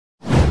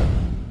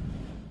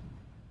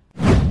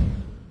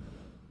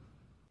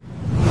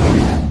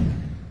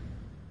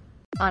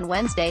On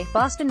Wednesday,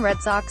 Boston Red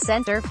Sox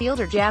center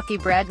fielder Jackie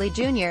Bradley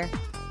Jr.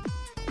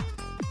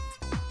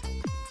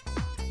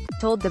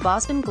 told the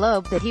Boston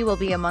Globe that he will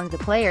be among the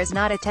players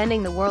not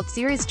attending the World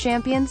Series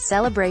champions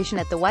celebration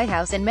at the White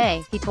House in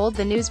May. He told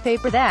the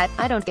newspaper that,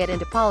 "I don't get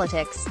into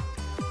politics,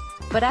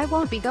 but I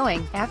won't be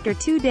going." After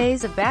 2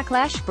 days of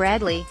backlash,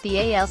 Bradley, the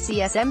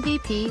ALCS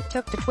MVP,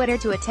 took to Twitter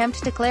to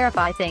attempt to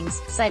clarify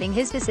things, citing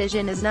his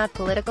decision as not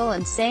political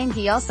and saying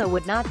he also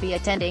would not be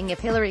attending if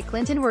Hillary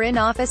Clinton were in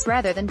office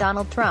rather than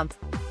Donald Trump.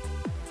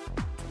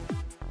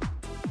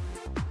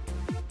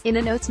 In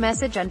a notes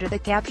message under the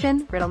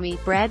caption, "Riddle Me,"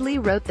 Bradley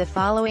wrote the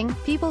following: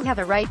 "People have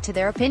a right to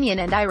their opinion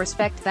and I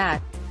respect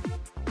that.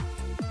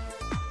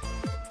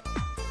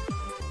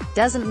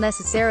 Doesn't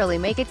necessarily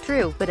make it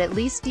true, but at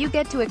least you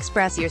get to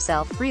express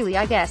yourself freely,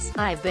 I guess.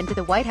 I've been to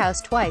the White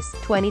House twice,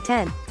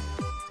 2010.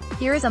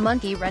 Here is a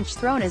monkey wrench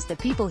thrown as the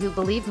people who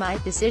believe my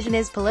decision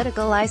is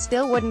political. I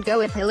still wouldn't go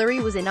if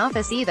Hillary was in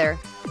office either.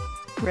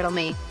 Riddle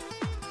me."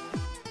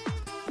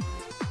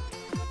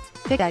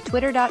 Pic at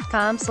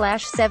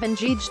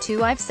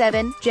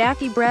twitter.com/7gj257,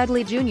 Jackie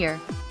Bradley Jr.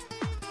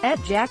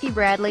 At Jackie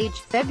Bradley,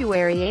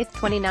 February 8,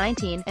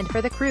 2019, and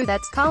for the crew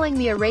that's calling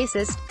me a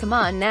racist, come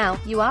on now,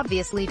 you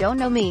obviously don't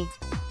know me.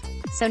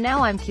 So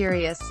now I'm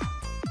curious.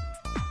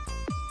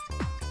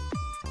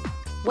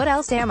 What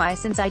else am I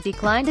since I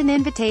declined an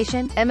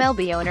invitation?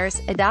 MLB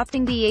owners,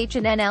 adopting DH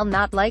and NL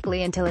not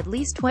likely until at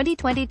least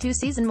 2022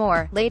 season.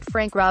 More. Late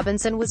Frank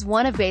Robinson was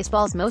one of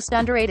baseball's most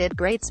underrated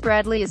greats.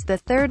 Bradley is the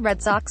third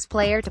Red Sox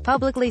player to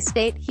publicly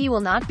state he will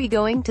not be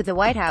going to the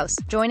White House,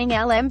 joining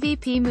AL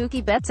MVP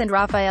Mookie Betts and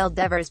Rafael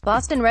Devers.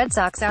 Boston Red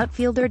Sox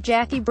outfielder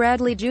Jackie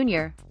Bradley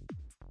Jr.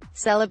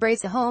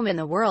 celebrates a home in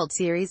the World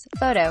Series.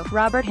 Photo,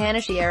 Robert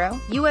Hanashiero,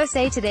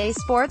 USA Today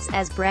Sports.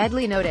 As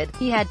Bradley noted,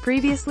 he had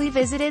previously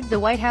visited the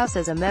White House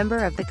as a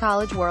member of the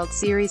College World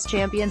Series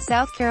champion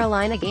South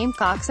Carolina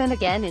Gamecocks and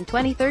again in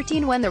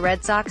 2013 when the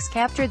Red Sox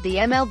captured the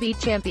MLB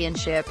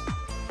championship.